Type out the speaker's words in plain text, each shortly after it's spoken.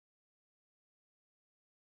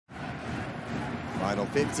Final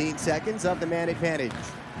 15 seconds of the man advantage.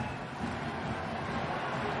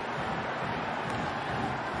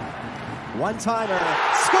 One-timer,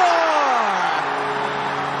 score!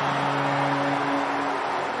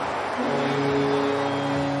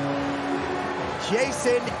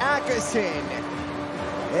 Jason Atkinson.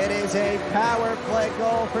 It is a power play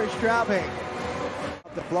goal for Straubing.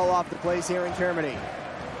 The blow off the place here in Germany.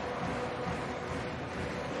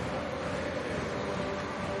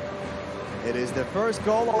 It is the first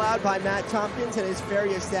goal allowed by Matt Tompkins in his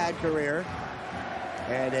Färjestad career.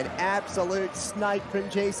 And an absolute snipe from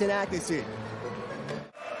Jason Atkinson.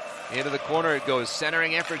 Into the corner it goes.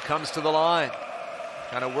 Centering effort comes to the line.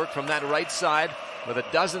 Kind of work from that right side with a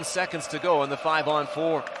dozen seconds to go in the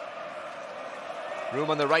 5-on-4. Room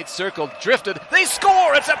on the right circle. Drifted. They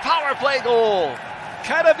score! It's a power play goal!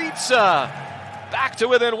 Katowice back to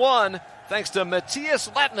within one thanks to Matthias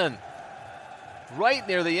Lettinen. Right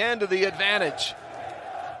near the end of the advantage.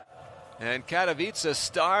 And Katowice,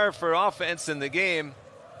 star for offense in the game,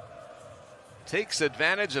 takes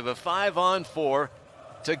advantage of a 5-on-4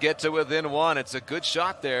 to get to within one. It's a good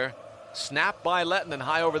shot there. Snapped by Lettinen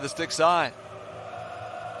high over the stick side.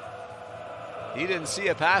 He didn't see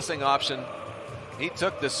a passing option. He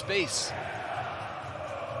took the space.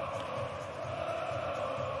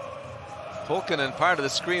 Pulkkinen part of the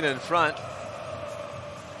screen in front.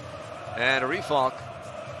 And Rifalk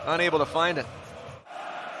unable to find it.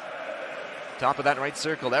 Top of that right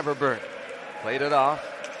circle, Everberg played it off.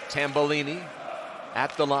 Tambellini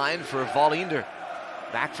at the line for Wallinder.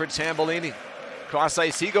 Back for Tambellini. Cross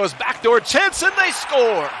ice, he goes backdoor chance and they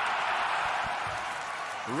score!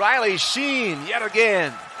 Riley Sheen yet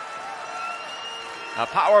again. A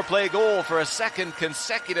power play goal for a second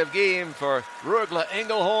consecutive game for Rögle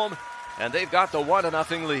Ängelholm, and they've got the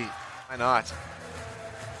 1-0 lead. Why not?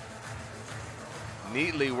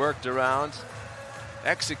 Neatly worked around,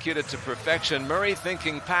 executed to perfection. Murray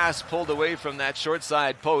thinking pass pulled away from that short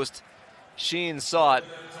side post. Sheen saw it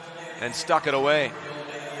and stuck it away.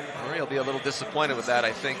 Murray will be a little disappointed with that.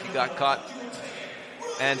 I think he got caught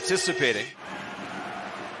anticipating.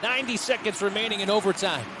 90 seconds remaining in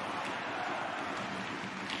overtime.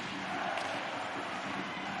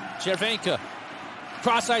 Cervenka,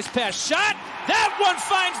 cross ice pass, shot! That one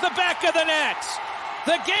finds the back of the net!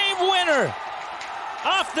 The game winner!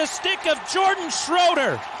 Off the stick of Jordan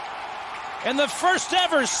Schroeder. And the first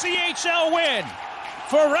ever CHL win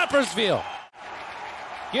for Rapperswil.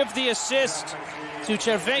 Give the assist to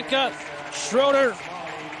Cervenka. Schroeder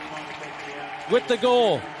with the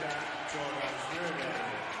goal.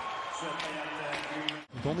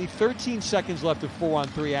 With only 13 seconds left of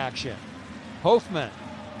 4-on-3 action. Hofmann.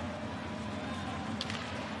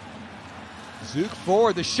 Zook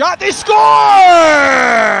forward, the shot, they score!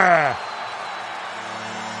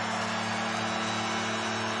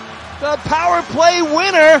 The power play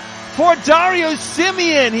winner for Dario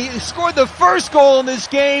Simeon. He scored the first goal in this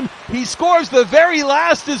game. He scores the very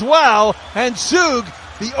last as well. And Zug,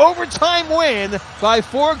 the overtime win by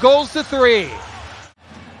 4-3.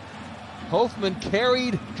 Hofmann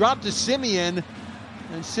carried, dropped to Simeon.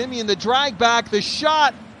 And Simeon, the drag back, the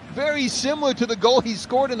shot, very similar to the goal he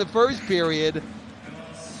scored in the first period.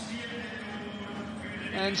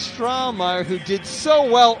 And Strahlmeier, who did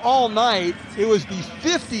so well all night, it was the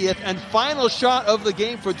 50th and final shot of the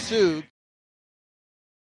game for Zug.